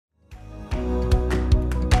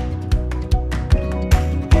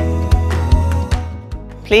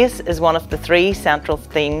Place is one of the 3 central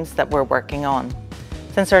themes that we're working on.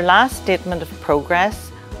 Since our last statement of progress,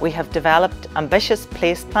 we have developed ambitious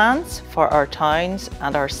place plans for our towns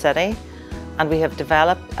and our city, and we have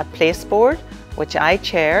developed a place board, which I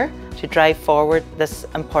chair, to drive forward this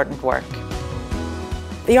important work.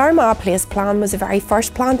 The Armagh Place Plan was the very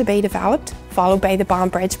first plan to be developed, followed by the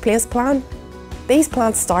Banbridge Place Plan. These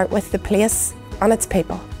plans start with the place and its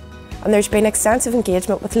people, and there's been extensive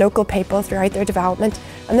engagement with local people throughout their development,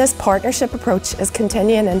 and this partnership approach is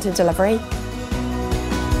continuing into delivery.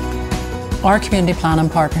 Our Community Planning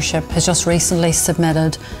Partnership has just recently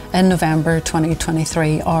submitted in November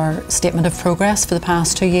 2023 our Statement of Progress for the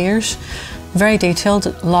past 2 years. Very detailed,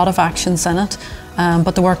 a lot of actions in it,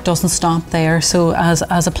 but the work doesn't stop there. So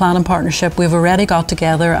as a planning partnership, we've already got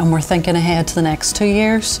together and we're thinking ahead to the next 2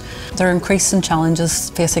 years. There are increasing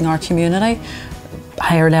challenges facing our community.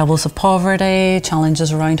 Higher levels of poverty,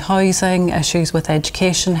 challenges around housing, issues with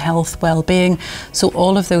education, health, well-being. So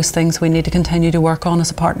all of those things we need to continue to work on as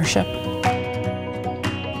a partnership.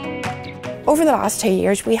 Over the last 2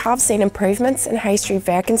 years, we have seen improvements in high street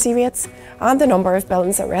vacancy rates and the number of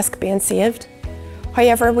buildings at risk being saved.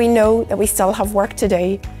 However, we know that we still have work to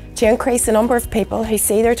do to increase the number of people who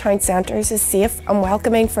see their town centres as safe and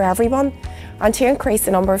welcoming for everyone, and to increase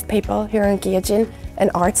the number of people who are engaging in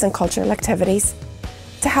arts and cultural activities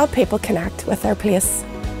to help people connect with their place.